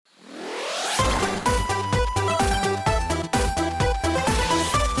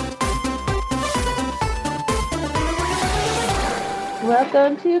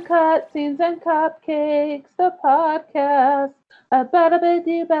Welcome to Cutscenes and Cupcakes, the podcast.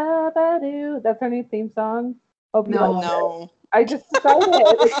 Ba-da-ba-doo-ba-ba-doo. That's our new theme song. Hope you like it. No. I just decided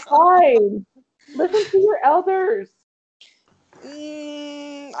it's fine. Listen to your elders.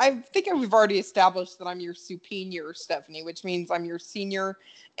 I think we've already established that I'm your superior, Stephanie, which means I'm your senior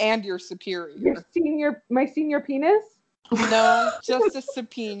and your superior. My senior penis? No, just a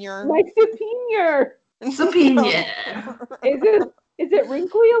superior. My superior. Superior. Is it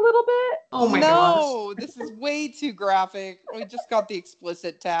wrinkly a little bit? Oh my No, this is way too graphic. We just got the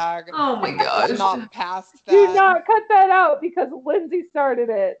explicit tag. Oh my gosh. Not past that. Do not cut that out because Lindsay started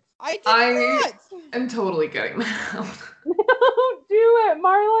it. I did not. I'm totally getting that out. Don't do it,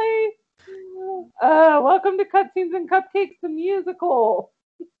 Marley. Welcome to Cutscenes and Cupcakes, the musical.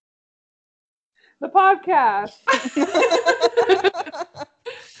 The podcast.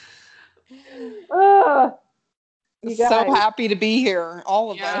 You guys. So happy to be here,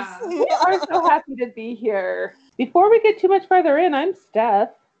 all of us. We are so happy to be here. Before we get too much further in, I'm Steph.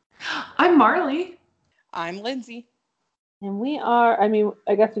 I'm Marley. I'm Lindsay. And we are, I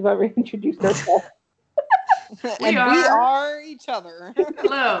guess we've already introduced ourselves. We are each other.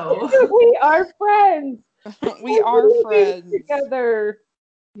 Hello. We are friends. We are friends. Together.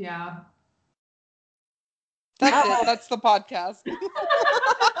 Yeah. That's it. That's the podcast.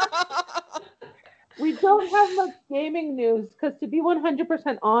 We don't have much gaming news because, to be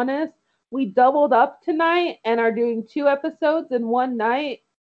 100% honest, we doubled up tonight and are doing 2 episodes in one night,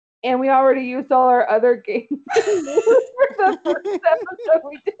 and we already used all our other games for the first episode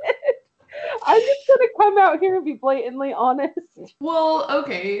we did. I'm just gonna come out here and be blatantly honest. Well,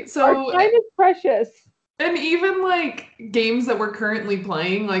 okay, Our so time is precious. and even like games that we're currently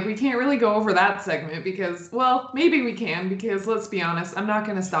playing, like we can't really go over that segment because, well, maybe we can because let's be honest, I'm not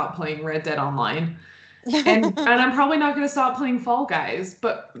gonna stop playing Red Dead Online. And I'm probably not going to stop playing Fall Guys,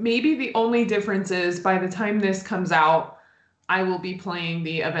 but maybe the only difference is by the time this comes out, I will be playing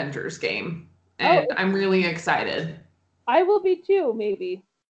the Avengers game. And I'm really excited. I will be too, maybe.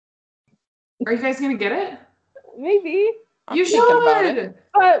 Are you guys going to get it? Maybe. You should.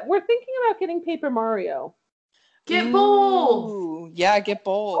 But we're thinking about getting Paper Mario. Get both. Ooh, yeah, get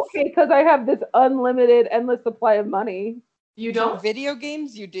both. Okay, because I have this unlimited, endless supply of money. You For don't? video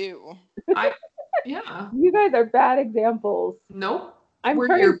games, you do. Yeah. You guys are bad examples. Nope. I'm We're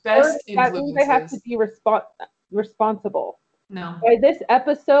turning your best 30. That means I have to influences. be responsible. No. By this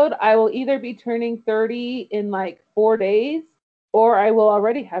episode, I will either be turning 30 in like 4 days, or I will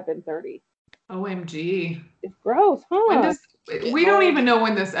already have been 30. OMG. It's gross, huh? We don't even know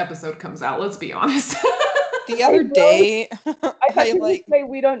when this episode comes out, let's be honest. The other day, I thought you would say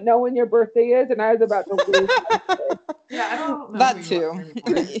we don't know when your birthday is, and I was about to lose my birthday. Yeah, I don't know. that who you are too.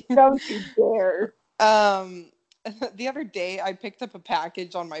 anymore. Don't you dare. The other day I picked up a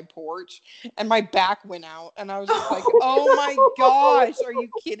package on my porch and my back went out and I was just like, oh my gosh, are you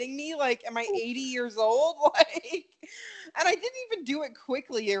kidding me? Like, am I 80 years old? Like, and I didn't even do it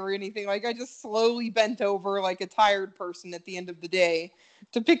quickly or anything. Like, I just slowly bent over like a tired person at the end of the day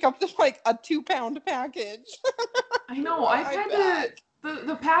to pick up like a 2-pound package. I know. I've had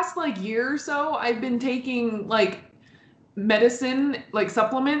the past like year or so, I've been taking like medicine, like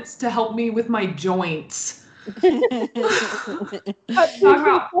supplements to help me with my joints. Talk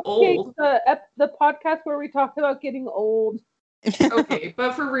about old. The podcast where we talk about getting old. Okay,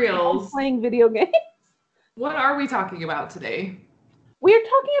 but for reals, Playing video games. what are we talking about today? We are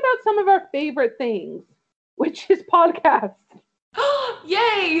talking about some of our favorite things, which is podcasts.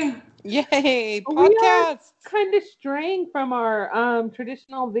 Yay! Yay, We are podcasts. kind of straying from our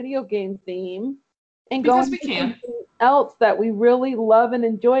traditional video game theme and Because going we to can. something else that we really love and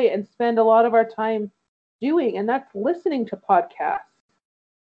enjoy and spend a lot of our time doing, and that's listening to podcasts.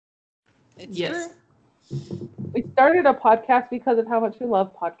 It's Yes. true. We started a podcast because of how much we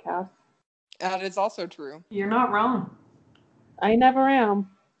love podcasts. That is also true. You're not wrong. I never am.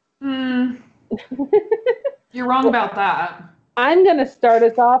 You're wrong about that. I'm going to start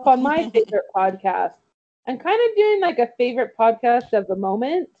us off on my favorite podcast. I'm kind of doing like a favorite podcast of the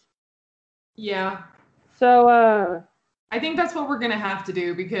moment. Yeah. So, I think that's what we're going to have to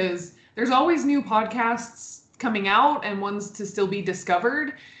do because there's always new podcasts coming out and ones to still be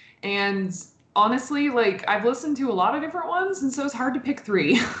discovered. And honestly, like I've listened to a lot of different ones, and so it's hard to pick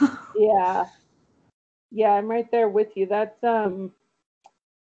 3. yeah. Yeah, I'm right there with you. That's, what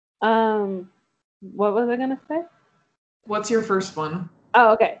was I going to say? What's your first one?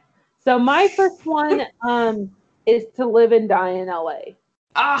 Oh, okay. So my first one, is To Live and Die in LA.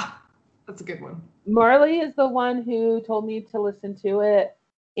 Ah, that's a good one. Marley is the one who told me to listen to it.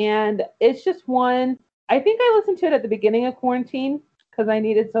 And it's just one, I think I listened to it at the beginning of quarantine. because I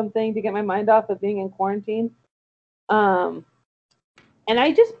needed something to get my mind off of being in quarantine. And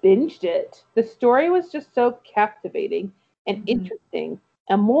I just binged it. The story was just so captivating and interesting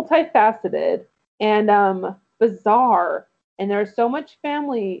and multifaceted and bizarre. And there's so much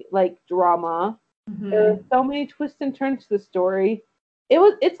family like drama. There are so many twists and turns to the story.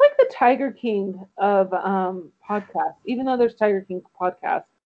 It's like the Tiger King of podcasts, even though there's Tiger King podcasts.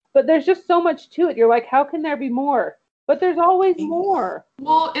 But there's just so much to it. You're like, how can there be more? But there's always more.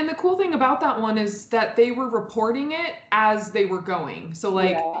 Well, and the cool thing about that one is that they were reporting it as they were going. So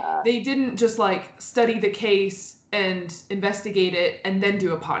like they didn't just like study the case and investigate it and then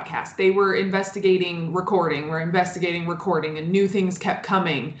do a podcast. They were investigating recording, and new things kept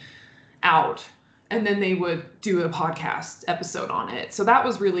coming out. And then they would do a podcast episode on it. So that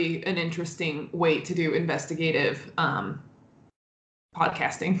was really an interesting way to do investigative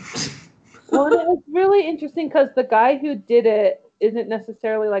podcasting. Well, and it was really interesting because the guy who did it isn't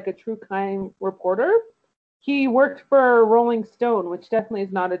necessarily like a true crime reporter. He worked for Rolling Stone, which definitely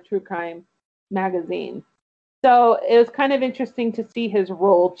is not a true crime magazine. So it was kind of interesting to see his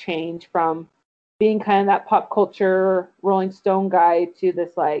role change from being kind of that pop culture Rolling Stone guy to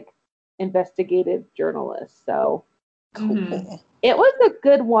this like investigative journalist. So it was a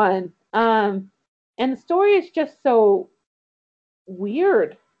good one. And the story is just so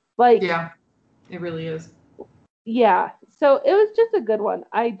weird. Like, yeah, it really is. Yeah. So it was just a good one.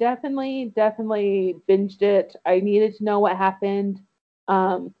 I definitely binged it. I needed to know what happened.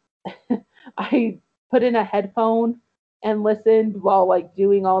 I put in a headphone and listened while like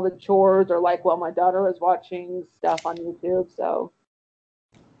doing all the chores or like while my daughter was watching stuff on YouTube. So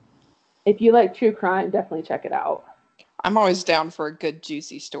if you like true crime, definitely check it out. I'm always down for a good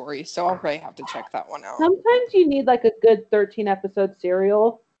juicy story, so I'll probably have to check that one out. Sometimes you need like a good 13 episode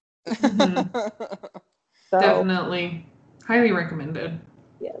serial. So, definitely. Highly recommended.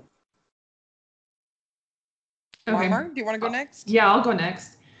 Yes. Okay. Mar, do you want to go next? Yeah, I'll go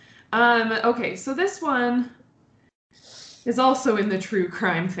next. Okay, so this one is also in the true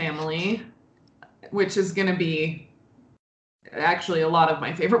crime family, which is going to be actually a lot of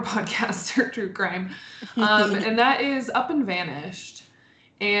my favorite podcasts are true crime. And that is Up and Vanished.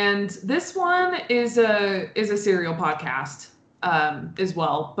 And this one is a serial podcast as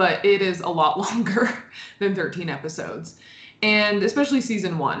well, but it is a lot longer than 13 episodes. And especially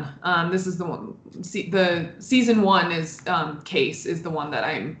season 1. This is the one. The season 1 is Case is the one that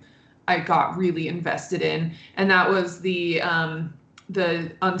I got really invested in, and that was the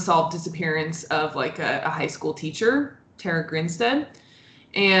unsolved disappearance of like a high school teacher, Tara Grinstead,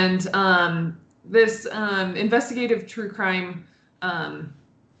 and this investigative true crime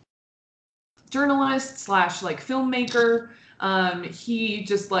journalist / like filmmaker. He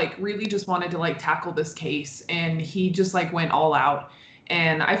just like really just wanted to like tackle this case, and he just like went all out.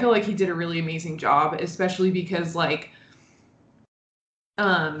 And I feel like he did a really amazing job, especially because like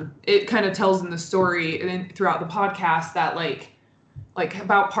it kind of tells in the story and throughout the podcast that like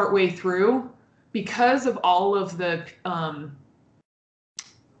about partway through, because of all of the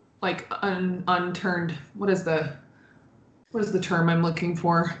unturned, what is the term I'm looking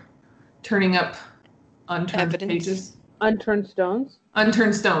for? Turning up unturned evidence. Pages. Unturned stones.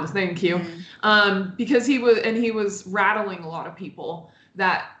 Unturned stones. Thank you. Because he was rattling a lot of people,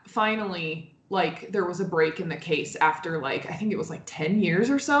 that finally like there was a break in the case after like I think it was like 10 years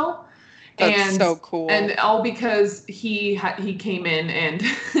or so. That's so cool. And all because he came in and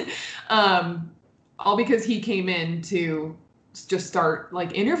all because he came in to just start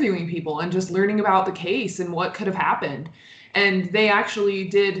like interviewing people and just learning about the case and what could have happened. And they actually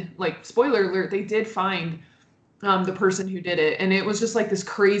did, like, spoiler alert, they did find the person who did it. And it was just like this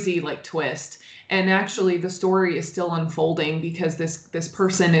crazy like twist. And actually the story is still unfolding because this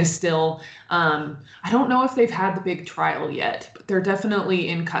person is still, I don't know if they've had the big trial yet, but they're definitely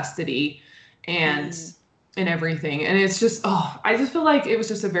in custody and everything. And it's just, I just feel like it was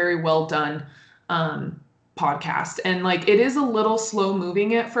just a very well done podcast. And like, it is a little slow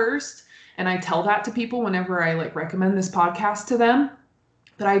moving at first. And I tell that to people whenever I like recommend this podcast to them,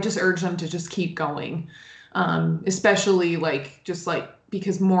 but I just urge them to just keep going. Especially like, just like,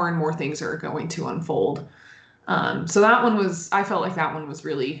 because more and more things are going to unfold. So that one I felt like that one was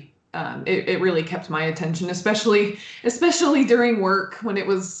really, it really kept my attention, especially during work when it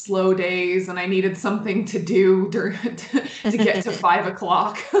was slow days and I needed something to do to get to 5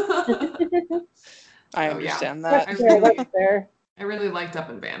 o'clock. I understand that. I really liked Up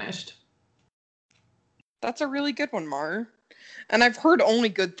and Vanished. That's a really good one, Mar. And I've heard only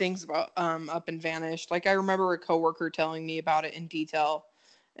good things about Up and Vanished. Like, I remember a coworker telling me about it in detail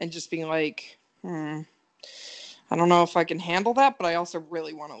and just being like, I I don't know if I can handle that, but I also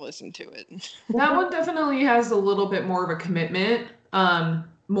really want to listen to it. That one definitely has a little bit more of a commitment,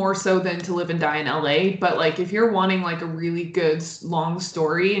 more so than To Live and Die in LA. But like, if you're wanting like a really good long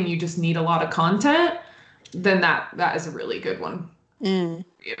story and you just need a lot of content, then that is a really good one.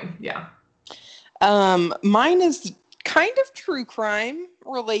 Yeah. Mine is kind of true crime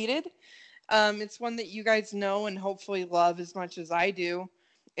related. It's one that you guys know and hopefully love as much as I do.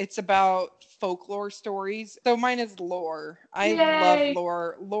 It's about folklore stories. So mine is Lore. I love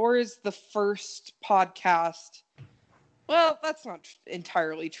Lore. Lore is the first podcast. Well, that's not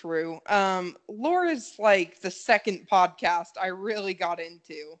entirely true. Lore is like the second podcast I really got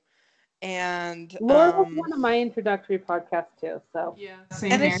into. And Lore was one of my introductory podcasts too. So yeah,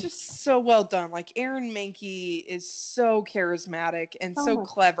 same and here. it's just so well done. Like Aaron Mahnke is so charismatic and so much.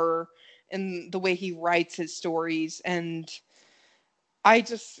 clever in the way he writes his stories. And I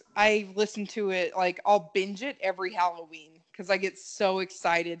listen to it, like I'll binge it every Halloween because I get so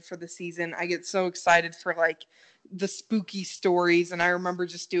excited for the season. I get so excited for like the spooky stories. And I remember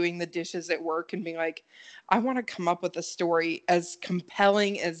just doing the dishes at work and being like, I want to come up with a story as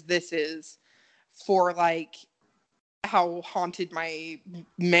compelling as this is for like how haunted my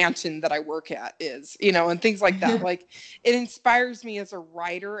mansion that I work at is, and things like that. Like it inspires me as a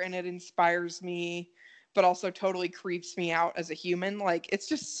writer and it inspires me, but also totally creeps me out as a human. Like it's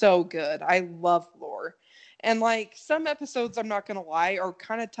just so good. I love Lore. And like some episodes, I'm not going to lie, are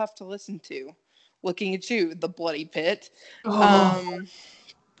kind of tough to listen to. Looking at you, the bloody pit. Oh.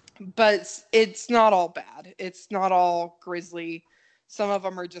 But it's not all bad. It's not all grisly. Some of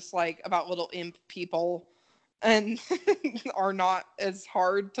them are just like about little imp people and are not as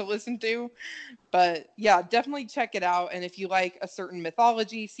hard to listen to. But yeah, definitely check it out. And if you like a certain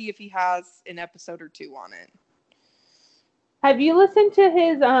mythology, see if he has an episode or two on it. Have you listened to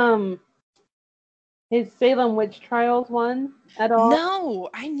his Salem Witch Trials one at all? No,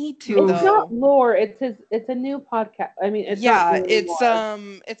 I need to It's though. not Lore. It's a new podcast. I mean, it's not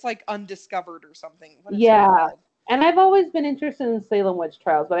really it's like Undiscovered or something. What is it yeah. called? And I've always been interested in Salem Witch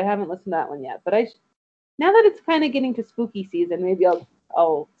Trials, but I haven't listened to that one yet. But now that it's kind of getting to spooky season, maybe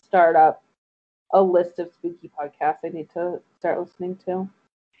I'll start up a list of spooky podcasts I need to start listening to.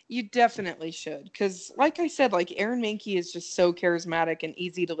 You definitely should, because like I said, like Aaron Mahnke is just so charismatic and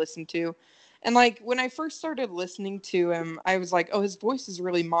easy to listen to. And like when I first started listening to him, I was like, oh, his voice is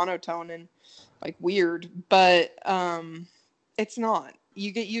really monotone and like weird, but it's not.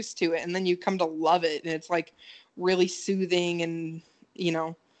 You get used to it and then you come to love it, and it's like really soothing and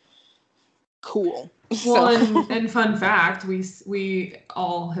cool. Well, and fun fact, we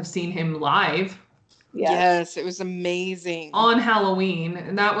all have seen him live. Yes, it was amazing on Halloween,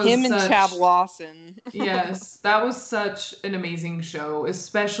 and that was him and Chad Lawson. Yes, that was such an amazing show,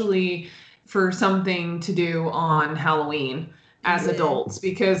 especially for something to do on Halloween as adults,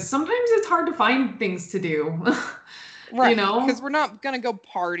 because sometimes it's hard to find things to do. Right, because we're not gonna go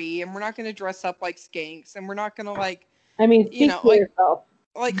party, and we're not gonna dress up like skanks, and we're not gonna like. I mean, speak for yourself.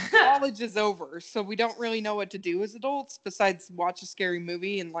 Like college is over, so we don't really know what to do as adults besides watch a scary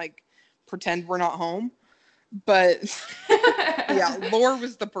movie and like pretend we're not home. But yeah, Lore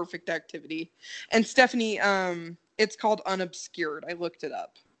was the perfect activity. And Stephanie, it's called Unobscured. I looked it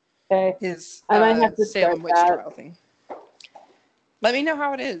up. Okay. His I might have to Salem Witch Trial thing. Let me know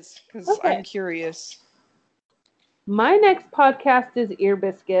how it is, because I'm curious. My next podcast is Ear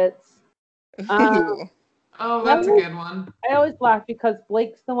Biscuits. Oh, that's a good one. I always laugh because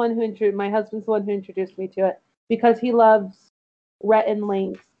Blake's the one who my husband's the one who introduced me to it, because he loves Rhett and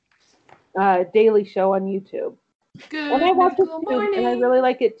Link's daily show on YouTube. And I watch it too, and I really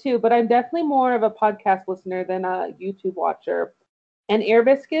like it too, but I'm definitely more of a podcast listener than a YouTube watcher. And Ear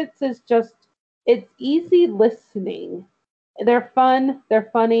Biscuits is just, it's easy listening. They're fun, they're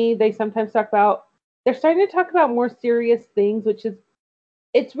funny, they're starting to talk about more serious things,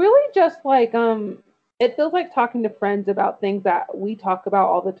 it's really just like, it feels like talking to friends about things that we talk about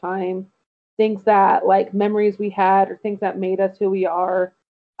all the time, things that like memories we had or things that made us who we are.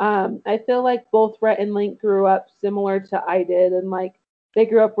 I feel like both Rhett and Link grew up similar to I did, and like they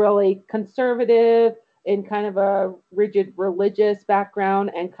grew up really conservative in kind of a rigid religious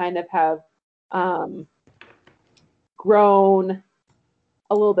background, and kind of have grown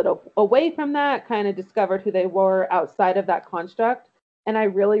a little bit away from that, kind of discovered who they were outside of that construct. And I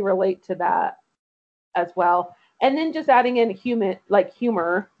really relate to that as well. And then just adding in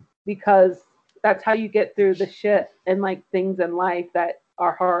humor, because that's how you get through the shit and like things in life that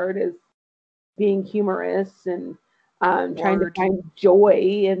are hard, is being humorous and trying to find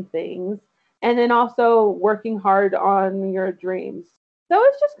joy in things, and then also working hard on your dreams. So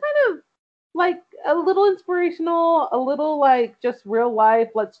it's just kind of like a little inspirational, a little like just real life.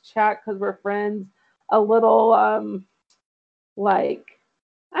 Let's chat because we're friends. A little like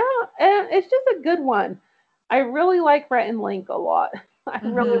I don't. It's just a good one. I really like Rhett and Link a lot. I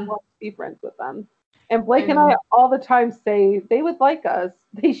really Mhm. want to be friends with them. And Blake and I And all the time say they would like us.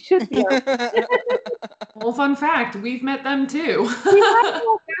 They should be our well, fun fact, we've met them too. We have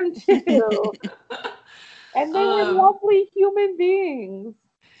them too. And they were Um, lovely human beings.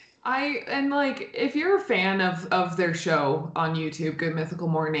 and like if you're a fan of their show on YouTube, Good Mythical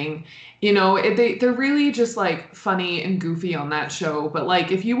Morning, they're really just like funny and goofy on that show. But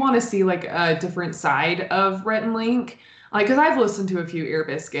like if you want to see like a different side of Rhett and Link, like because I've listened to a few Ear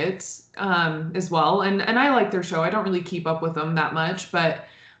Biscuits as well, and I like their show. I don't really keep up with them that much,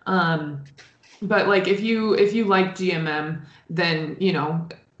 um, but like if you like GMM, then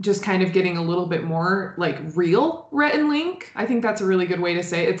just kind of getting a little bit more like real Rhett and Link. I think that's a really good way to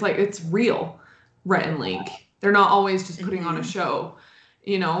say it. It's like it's real Rhett and Link. They're not always just putting on a show,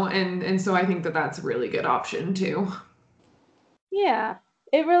 and so I think that that's a really good option too. Yeah,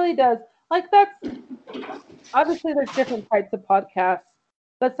 it really does. Like that's obviously there's different types of podcasts,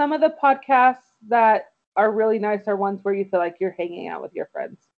 but some of the podcasts that are really nice are ones where you feel like you're hanging out with your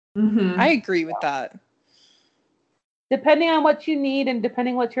friends. Mm-hmm. I agree with that. Depending on what you need and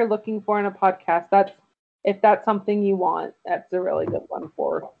depending what you're looking for in a podcast, that's if that's something you want, that's a really good one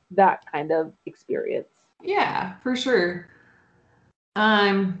for that kind of experience. Yeah, for sure.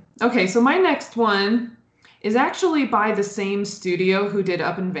 Okay, so my next one is actually by the same studio who did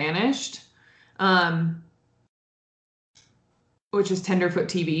Up and Vanished, um, which is Tenderfoot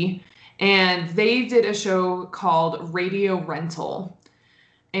TV, and they did a show called Radio Rental.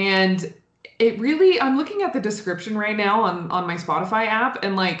 And it really, I'm looking at the description right now on my Spotify app,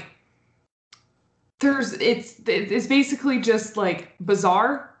 and like it's basically just like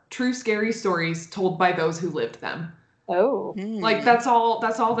bizarre, true scary stories told by those who lived them. Oh. Like that's all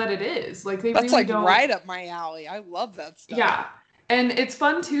that it is. Like they That's really like don't. right up my alley. I love that stuff. Yeah. And it's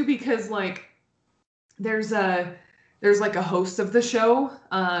fun too because like there's like a host of the show.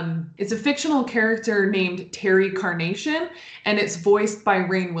 It's a fictional character named Terry Carnation, and it's voiced by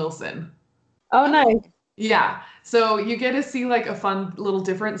Rainn Wilson. Oh, nice. Yeah. So you get to see like a fun little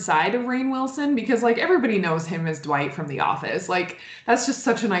different side of Rainn Wilson because like everybody knows him as Dwight from The Office. Like that's just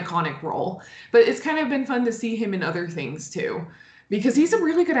such an iconic role. But it's kind of been fun to see him in other things too because he's a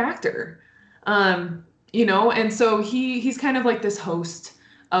really good actor. And so he's kind of like this host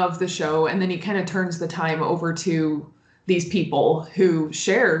of the show, and then he kind of turns the time over to these people who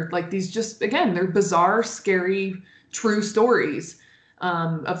share like these just again, they're bizarre, scary, true stories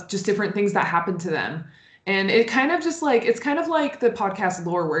of just different things that happen to them. And it kind of just like it's kind of like the podcast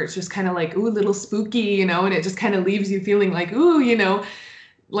lore where it's just kind of like ooh, a little spooky, and it just kind of leaves you feeling like ooh,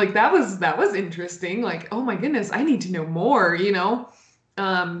 like that was interesting. Like oh my goodness, I need to know more.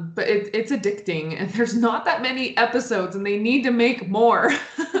 But it's addicting, and there's not that many episodes, and they need to make more.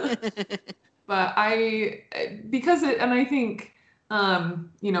 But I think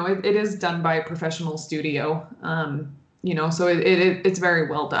it is done by a professional studio. So it's very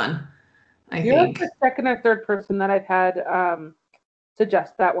well done. You're like think. the second or third person that I've had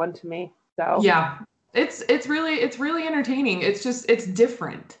suggest that one to me. So Yeah, it's really entertaining. It's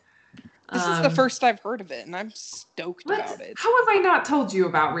different. This is the first I've heard of it, and I'm stoked about it. How have I not told you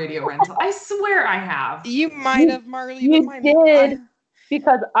about Radio Rental? I swear I have. You might have, Marley. You did,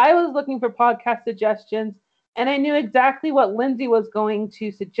 because I was looking for podcast suggestions, and I knew exactly what Lindsay was going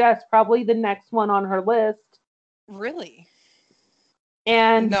to suggest, probably the next one on her list. Really?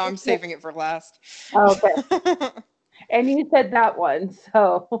 And no, I'm saving it for last. Okay. And you said that one,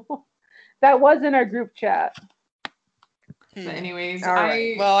 so that was in our group chat. But anyways,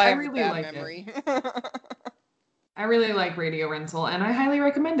 right. I really like memory. I really like Radio Rental, and I highly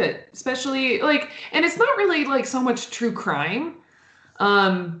recommend it. Especially and it's not really like so much true crime,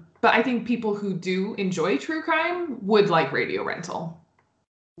 but I think people who do enjoy true crime would like Radio Rental.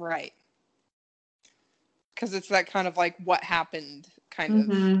 Right. Because it's that kind of like what happened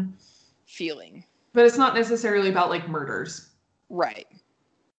kind of feeling. But it's not necessarily about like murders. Right.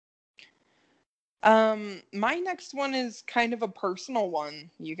 My next one is kind of a personal one,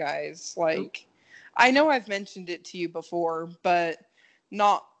 you guys. Like, I know I've mentioned it to you before, but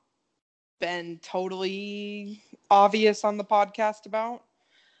not been totally obvious on the podcast about.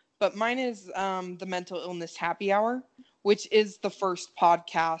 But mine is the Mental Illness Happy Hour, which is the first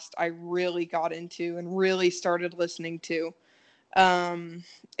podcast I really got into and really started listening to.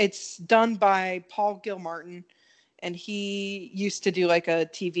 It's done by Paul Gilmartin, and he used to do like a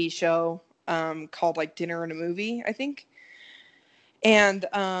TV show called like Dinner and a Movie, I think. And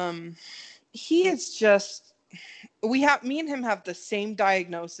he is just, me and him have the same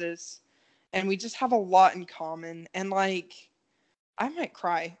diagnosis, and we just have a lot in common. And like, I might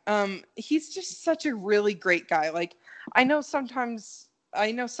cry. He's just such a really great guy. Like, I know some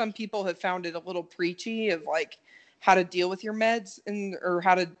people have found it a little preachy of like how to deal with your meds or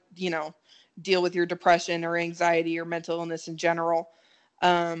how to, deal with your depression or anxiety or mental illness in general.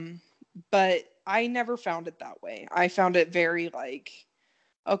 But I never found it that way. I found it very like,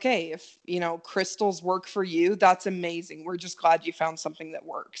 okay, if, crystals work for you, that's amazing. We're just glad you found something that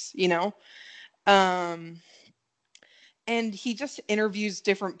works, and he just interviews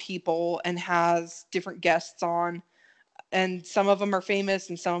different people and has different guests on, and some of them are famous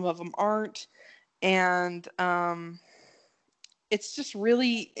and some of them aren't. And it's just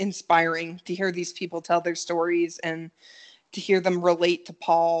really inspiring to hear these people tell their stories and to hear them relate to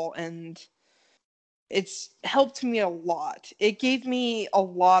Paul. And it's helped me a lot. It gave me a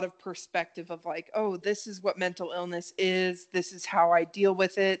lot of perspective of like, oh, this is what mental illness is. This is how I deal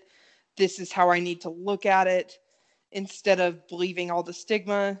with it. This is how I need to look at it, instead of believing all the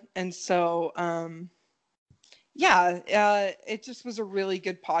stigma. And so, it just was a really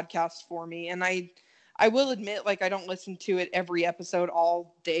good podcast for me. And I will admit, like, I don't listen to it every episode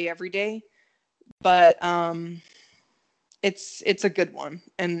all day, every day, but it's a good one.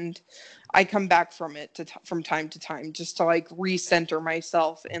 And I come back from it from time to time just to like recenter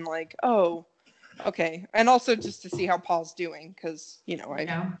myself in like, oh, okay. And also just to see how Paul's doing, because,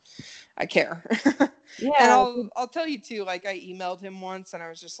 I care. Yeah. And I'll tell you too, like, I emailed him once and I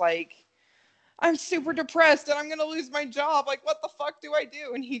was just like, I'm super depressed and I'm going to lose my job. Like, what the fuck do I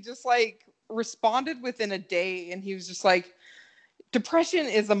do? And he just like responded within a day, and he was just like, depression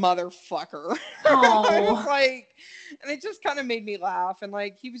is a motherfucker. I was like, and it just kind of made me laugh. And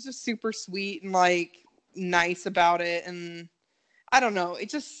like, he was just super sweet and like nice about it. And I don't know,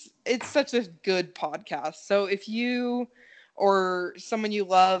 it's such a good podcast. So if you or someone you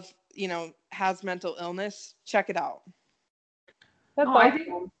love, has mental illness, check it out. That's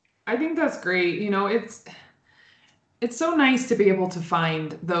awesome. I think that's great. It's so nice to be able to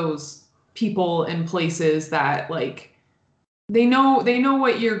find those people and places that like they know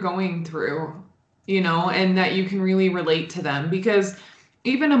what you're going through, and that you can really relate to them, because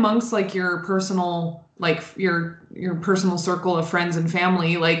even amongst like your personal, like your personal circle of friends and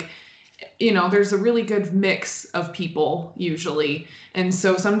family, like, there's a really good mix of people usually. And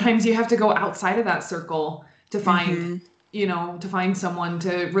so sometimes you have to go outside of that circle to find, to find someone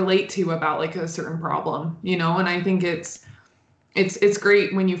to relate to about like a certain problem, and I think it's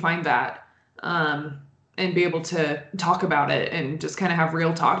great when you find that, and be able to talk about it and just kind of have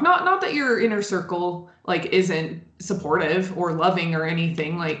real talk. Not that your inner circle like isn't supportive or loving or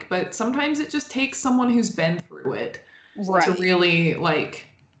anything, like, but sometimes it just takes someone who's been through it to really like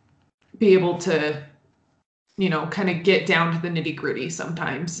be able to, kind of get down to the nitty-gritty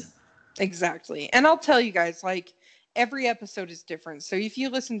sometimes. Exactly. And I'll tell you guys, like, every episode is different. So if you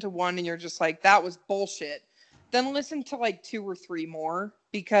listen to one and you're just like, that was bullshit, then listen to like 2 or 3 more,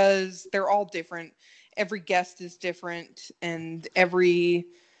 because they're all different. Every guest is different, and every,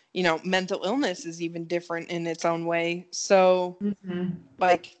 mental illness is even different in its own way. So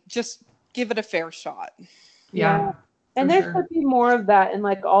like, just give it a fair shot. Yeah. And there should be more of that in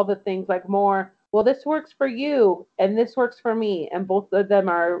like all the things, like more, well, this works for you and this works for me, and both of them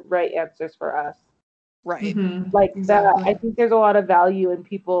are right answers for us. Right. Like exactly. That, I think there's a lot of value in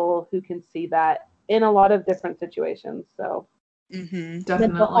people who can see that in a lot of different situations. So definitely,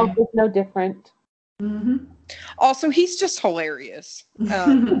 mental health is no different. Also, he's just hilarious.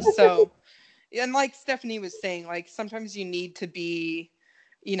 So, and like Stephanie was saying, like, sometimes you need to be,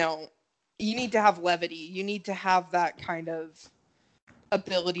 you need to have levity. You need to have that kind of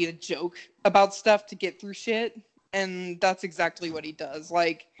ability to joke about stuff to get through shit. And that's exactly what he does.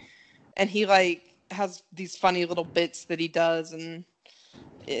 Like, and he like has these funny little bits that he does, and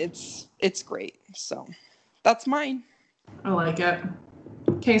it's great. So that's mine. I like it.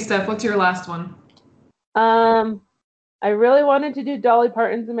 Okay, Steph, what's your last one? I really wanted to do Dolly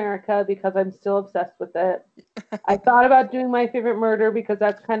Parton's America because I'm still obsessed with it. I thought about doing My Favorite Murder because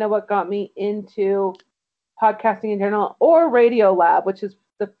that's kind of what got me into podcasting in general, or Radio Lab, which is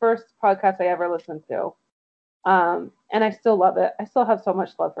the first podcast I ever listened to. And I still love it. I still have so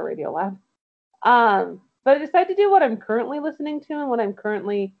much love for Radio Lab. But I decided to do what I'm currently listening to and what I'm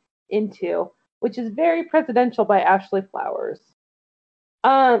currently into, which is Very Presidential by Ashley Flowers.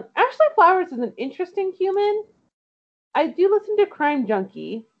 Ashley Flowers is an interesting human. I do listen to Crime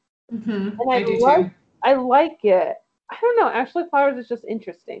Junkie, and I do too. I like it. I don't know. Ashley Flowers is just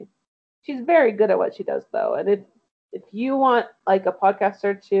interesting. She's very good at what she does, though. And if you want like a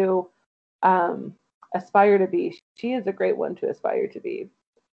podcaster to aspire to be. She is a great one to aspire to be.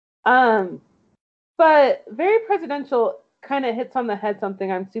 But very presidential kind of hits on the head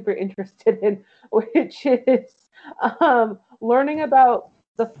something I'm super interested in, which is learning about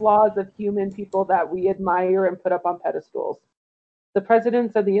the flaws of human people that we admire and put up on pedestals. The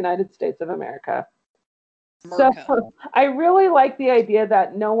presidents of the United States of America. So I really like the idea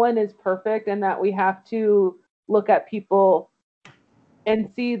that no one is perfect and that we have to look at people and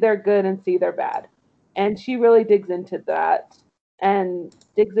see their good and see their bad. And she really digs into that and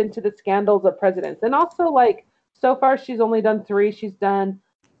digs into the scandals of presidents. And also, like, so far she's only done 3. She's done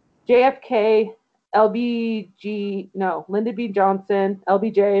JFK, Lyndon B. Johnson,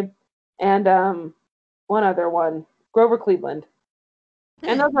 LBJ, and one other one, Grover Cleveland.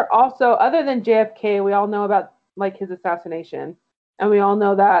 And those are also, other than JFK, we all know about like his assassination, and we all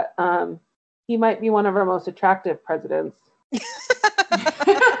know that he might be one of our most attractive presidents. You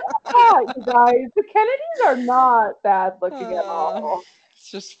guys, the Kennedys are not bad looking at all.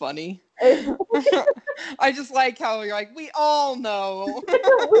 It's just funny. I just like how you're like, we all know. We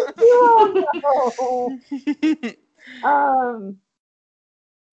all know.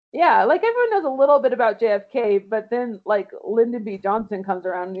 Yeah, like everyone knows a little bit about JFK, but then like Lyndon B. Johnson comes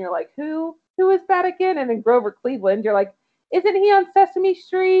around and you're like, who is that again? And then Grover Cleveland, you're like, isn't he on Sesame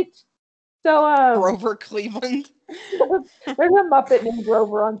Street? So Grover Cleveland. There's a Muppet named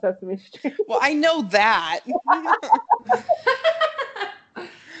Grover on Sesame Street. Well, I know that.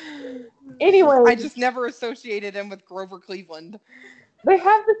 Anyway, I just never associated him with Grover Cleveland. They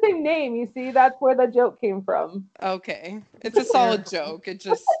have the same name, you see. That's where the joke came from. Okay, it's a solid joke. It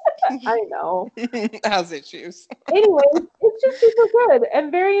just I know has issues. Anyway, it's just super good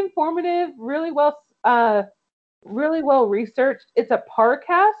and very informative. Really well researched. It's a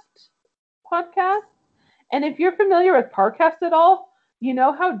Parcast podcast, and if you're familiar with Parcast at all, you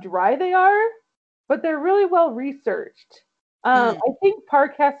know how dry they are, but they're really well researched. I think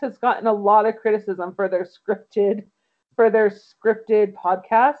Parcast has gotten a lot of criticism for their scripted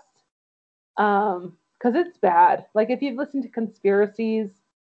podcasts, because it's bad. Like if you've listened to Conspiracies,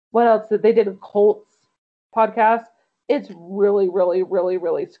 what else did they did a Cults podcast? It's really, really, really,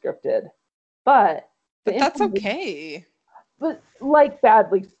 really scripted, but that's okay. But like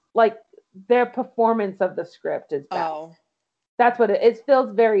badly, like their performance of the script is bad. Oh, that's what it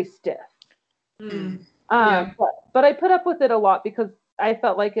feels very stiff. Yeah. But I put up with it a lot because I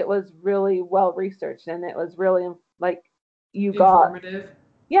felt like it was really well researched and it was really like you got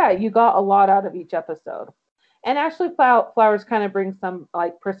a lot out of each episode. And Ashley Flowers kind of brings some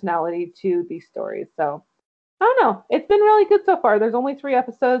like personality to these stories. So I don't know. It's been really good so far. There's only 3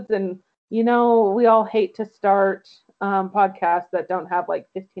 episodes, and you know we all hate to start podcasts that don't have like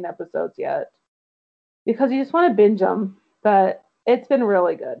 15 episodes yet because you just want to binge them. But it's been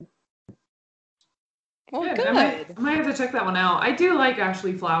really good. Well, good. I might have to check that one out. I do like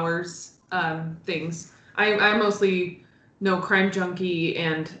Ashley Flowers things. I mostly know Crime Junkie,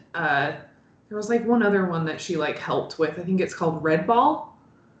 and there was like one other one that she like helped with. I think it's called Red Ball.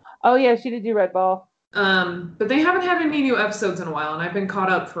 Oh yeah, she did do Red Ball. But they haven't had any new episodes in a while, and I've been caught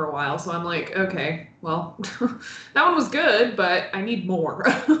up for a while, so I'm like, okay, well, that one was good, but I need more.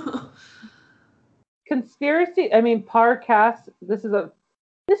 Parcast, this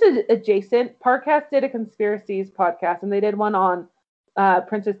is adjacent. Parcast did a Conspiracies podcast, and they did one on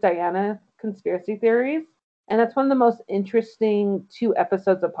Princess Diana conspiracy theories, and that's one of the most interesting 2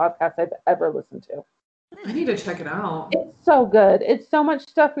 episodes of podcast I've ever listened to. I need to check it out. It's so good. It's so much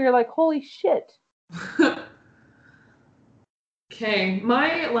stuff where you're like, holy shit. Okay,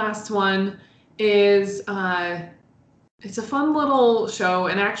 my last one is it's a fun little show,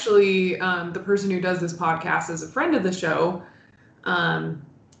 and actually the person who does this podcast is a friend of the show.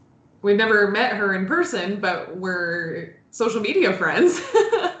 We've never met her in person, but we're social media friends.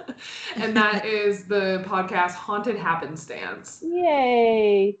 And that is the podcast Haunted Happenstance.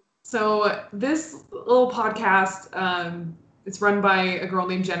 Yay. So this little podcast, it's run by a girl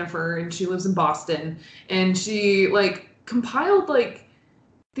named Jennifer, and she lives in Boston, and she like compiled like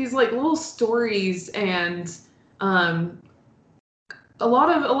these like little stories, and a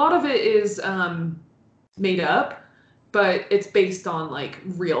lot of it is made up, but it's based on like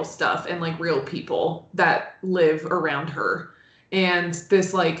real stuff and like real people that live around her. And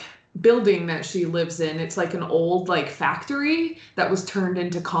this like building that she lives in, it's like an old like factory that was turned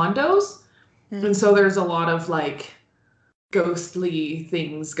into condos. And so there's a lot of like ghostly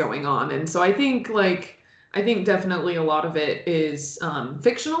things going on. And so I think definitely a lot of it is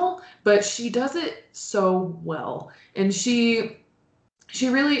fictional, but she does it so well. And she she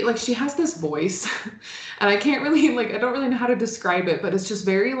really, like, she has this voice and I can't really, like, I don't really know how to describe it, but it's just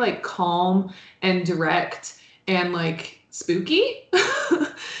very, like, calm and direct and, like, spooky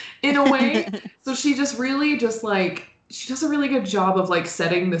in a way. So she just really just, like, she does a really good job of, like,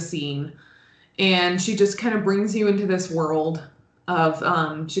 setting the scene. And she just kind of brings you into this world of,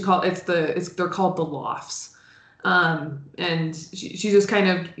 they're called the lofts. And she just kind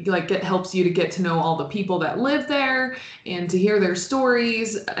of like helps you to get to know all the people that live there and to hear their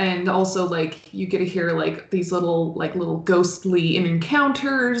stories, and also like you get to hear like these little ghostly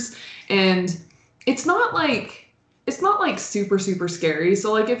encounters, and it's not like super super scary.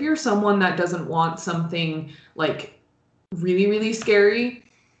 So like if you're someone that doesn't want something like really really scary,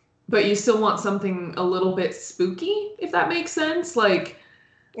 but you still want something a little bit spooky, if that makes sense, like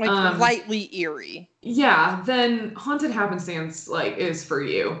lightly eerie. Yeah, then Haunted Happenstance like is for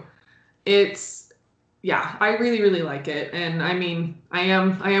you. It's yeah, I really really like it, and I mean, I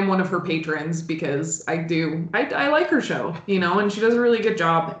am one of her patrons because I like her show, you know, and she does a really good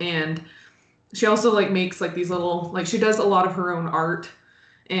job, and she also like makes like these little, like, she does a lot of her own art,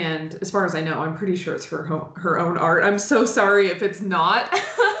 and as far as I know, I'm pretty sure it's her own art. I'm so sorry if it's not.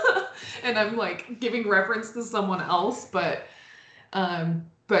 And I'm like giving reference to someone else, but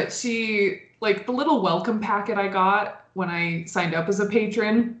she, like, the little welcome packet I got when I signed up as a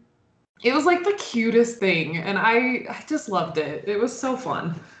patron, it was like the cutest thing, and I just loved it. It was so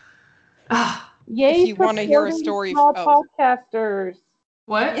fun. Yay! If you want to hear a story, small podcasters.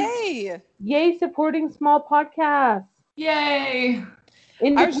 What? Yay! Yay! Supporting small podcasts. Yay!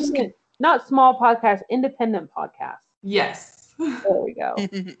 Independent, not small podcasts, independent podcasts. Yes. There we go.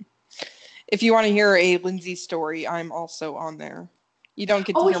 If you want to hear a Lindsay story, I'm also on there. You don't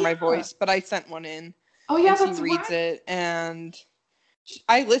get to hear my voice, but I sent one in. Oh yeah, and she reads it, and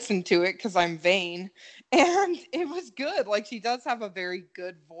I listened to it because I'm vain, and it was good. Like, she does have a very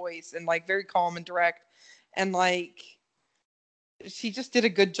good voice, and like very calm and direct, and like she just did a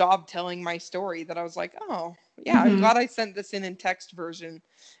good job telling my story. That I was like, oh yeah, I'm glad I sent this in text version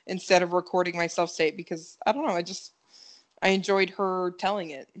instead of recording myself say it, because I don't know, I enjoyed her telling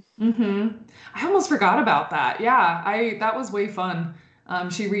it. I almost forgot about that. Yeah, that was way fun.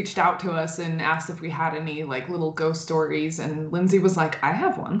 She reached out to us and asked if we had any like little ghost stories, and Lindsay was like, I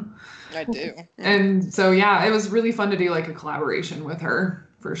have one. I do. And so yeah, it was really fun to do like a collaboration with her,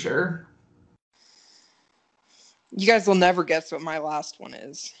 for sure. You guys will never guess what my last one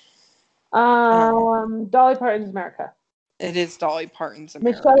is. Dolly Parton's America. It is Dolly Parton's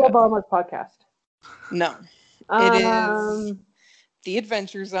America. Michelle Obama's podcast. No. It is The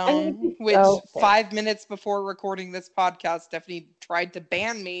Adventure Zone, which 5 minutes before recording this podcast, Stephanie tried to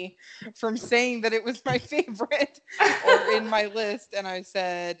ban me from saying that it was my favorite or in my list. And I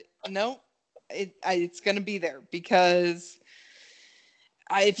said, no, it's going to be there, because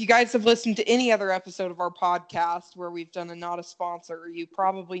if you guys have listened to any other episode of our podcast where we've done a not a sponsor, you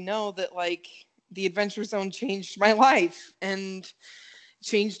probably know that like The Adventure Zone changed my life and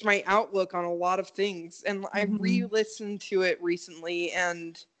changed my outlook on a lot of things. And I re-listened to it recently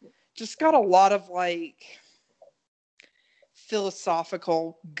and just got a lot of like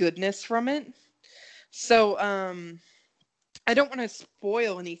philosophical goodness from it. So I don't want to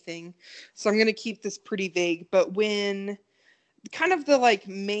spoil anything, so I'm going to keep this pretty vague. But when kind of the like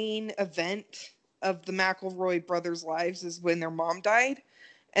main event of the McElroy brothers' lives is when their mom died,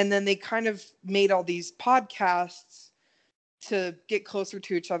 and then they kind of made all these podcasts to get closer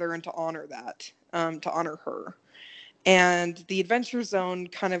to each other and to honor that, to honor her. And The Adventure Zone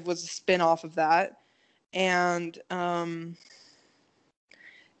kind of was a spin-off of that. And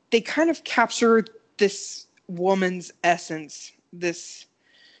they kind of captured this woman's essence,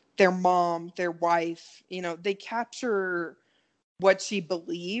 their mom, their wife, you know, they capture what she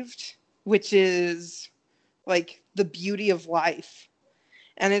believed, which is like the beauty of life.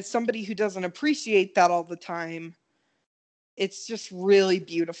 And as somebody who doesn't appreciate that all the time, it's just really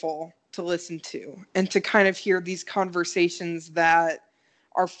beautiful to listen to and to kind of hear these conversations that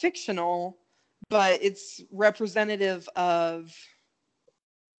are fictional, but it's representative of,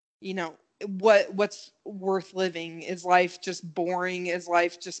 you know, what's worth living. Is life just boring? Is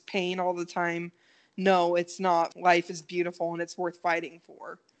life just pain all the time? No, it's not. Life is beautiful and it's worth fighting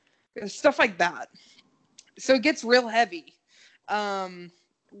for. Stuff like that. So it gets real heavy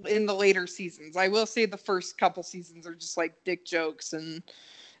in the later seasons. I will say the first couple seasons are just like dick jokes and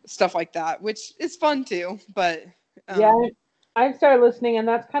stuff like that, which is fun too. But yeah, I started listening, and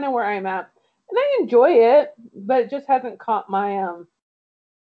that's kind of where I'm at. And I enjoy it, but it just hasn't caught my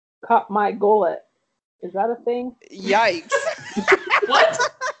gullet. Is that a thing? Yikes. What?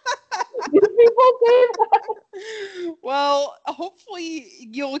 Do people say that. Well, hopefully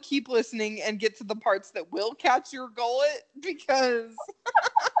you'll keep listening and get to the parts that will catch your gullet because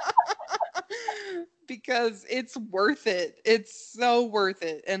it's worth it. It's so worth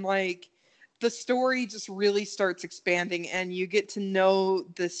it. And like the story just really starts expanding and you get to know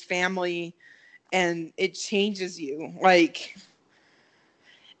this family and it changes you. Like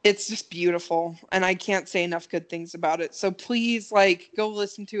it's just beautiful and I can't say enough good things about it. So please like go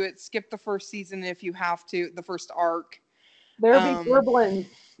listen to it. Skip the first season if you have to, the first arc. There'll be Gerblins.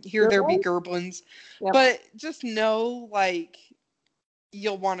 There be Gerblins. Yep. But just know like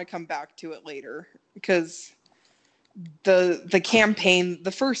you'll want to come back to it later because the campaign,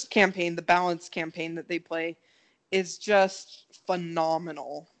 the first campaign, the balance campaign that they play is just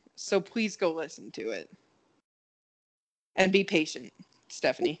phenomenal. So please go listen to it. And be patient,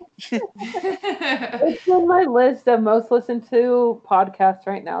 Stephanie. It's in my list of most listened to podcasts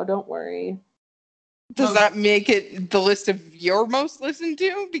right now. Don't worry. Does that make it the list of your most listened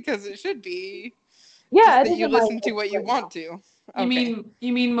to? Because it should be. Yeah, that you listen to what you want to. Okay.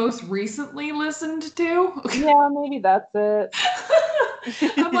 You mean most recently listened to? Yeah, maybe that's it.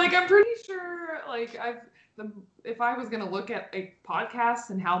 I'm pretty sure if I was gonna look at a podcast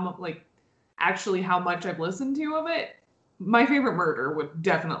and how much I've listened to of it, my favorite murder would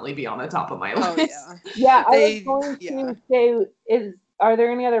definitely be on the top of my list. Oh yeah. I was going to say, are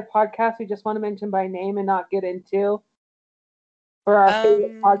there any other podcasts we just want to mention by name and not get into for our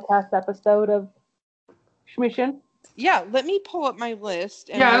favorite podcast episode of Schmission? Yeah, let me pull up my list.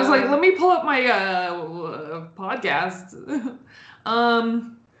 And I was like, let me pull up my podcast.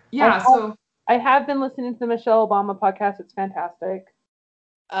 I have been listening to the Michelle Obama podcast. It's fantastic.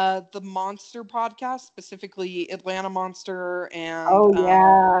 The Monster podcast, specifically Atlanta Monster,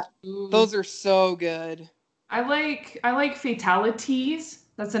 and those are so good. I like Fatalities.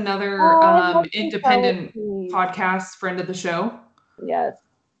 That's another independent podcast, friend of the show. Yes.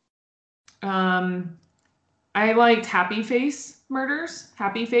 I liked Happy Face Murders.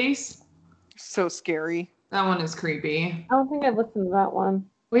 Happy Face. So scary. That one is creepy. I don't think I've listened to that one.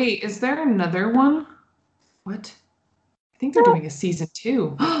 Wait, is there another one? What? I think they're doing a season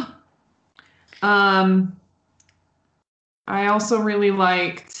 2. I also really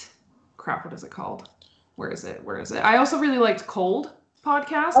liked... Crap, what is it called? Where is it? I also really liked Cold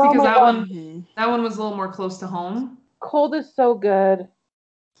podcast because that one was a little more close to home. Cold is so good.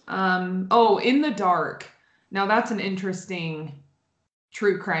 In the Dark. Now that's an interesting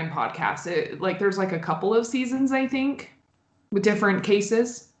true crime podcast. There's a couple of seasons, I think, with different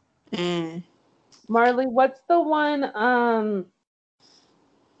cases. Marley, what's the one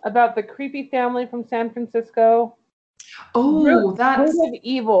about the creepy family from San Francisco? That's Root of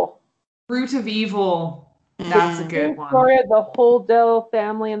Evil. Root of Evil. That's a good one. Story of the Holdell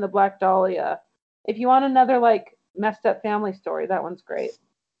family and the Black Dahlia. If you want another messed up family story, that one's great.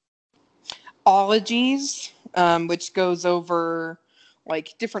 Ologies, which goes over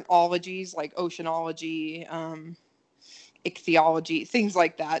different ologies like oceanology, ichthyology, things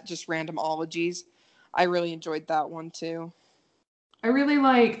like that, just random ologies. I really enjoyed that one too. I really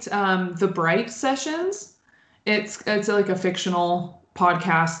liked the Bright Sessions. It's like a fictional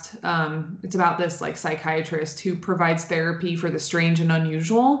podcast. It's about this psychiatrist who provides therapy for the strange and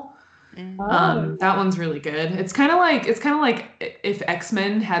unusual. That one's really good. It's kind of like if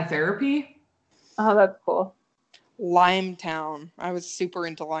X-Men had therapy. Oh, that's cool. Limetown. I was super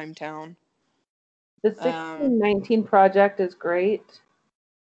into Limetown. The 1619 Project is great.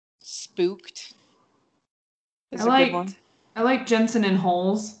 Spooked. I like Jensen and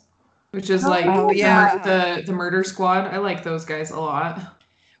Holes, which is the murder squad. I like those guys a lot.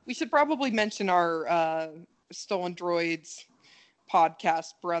 We should probably mention our Stolen Droids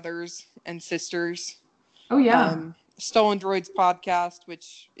podcast, brothers and sisters. Oh yeah. Stolen Droids podcast,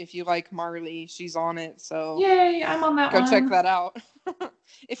 which if you like Marley, she's on it. So yay, I'm on that one. Go check that out.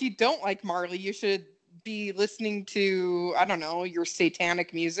 If you don't like Marley, you should be listening to, I don't know, your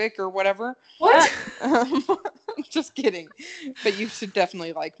satanic music or whatever. What? Just kidding. But you should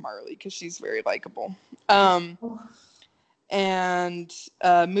definitely like Marley because she's very likable. And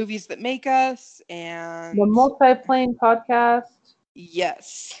Movies That Make Us and the Multiplane podcast.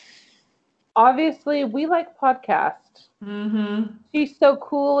 Yes. Obviously, we like podcasts. Mm-hmm. She's So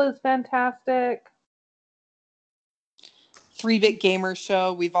Cool is fantastic. 3-Bit Gamer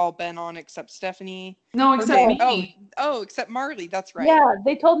Show, we've all been on except Stephanie. No, except me. Oh, except Marley, that's right. Yeah,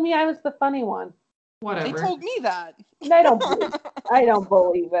 they told me I was the funny one. Whatever. They told me that. I don't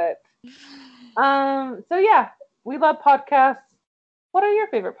believe it. So yeah, we love podcasts. What are your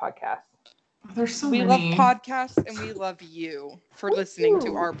favorite podcasts? There's so We many. love podcasts and we love you for listening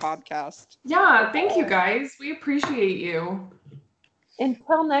to our podcast. Yeah, thank you guys. We appreciate you.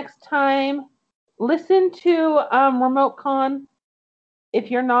 Until next time, listen to RemoteCon.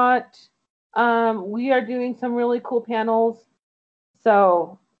 If you're not, we are doing some really cool panels.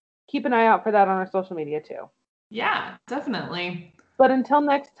 So keep an eye out for that on our social media too. Yeah, definitely. But until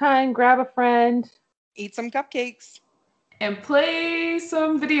next time, grab a friend. Eat some cupcakes. And play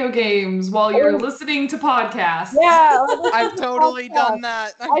some video games while you're listening to podcasts. Yeah. I've totally done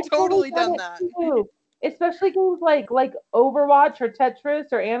that. I've totally done that. Too. Especially games like Overwatch or Tetris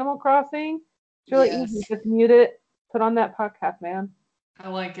or Animal Crossing. It's really easy. Just mute it. Put on that podcast, man. I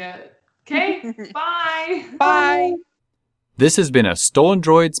like it. Okay, bye. Bye. This has been a Stolen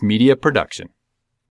Droids Media production.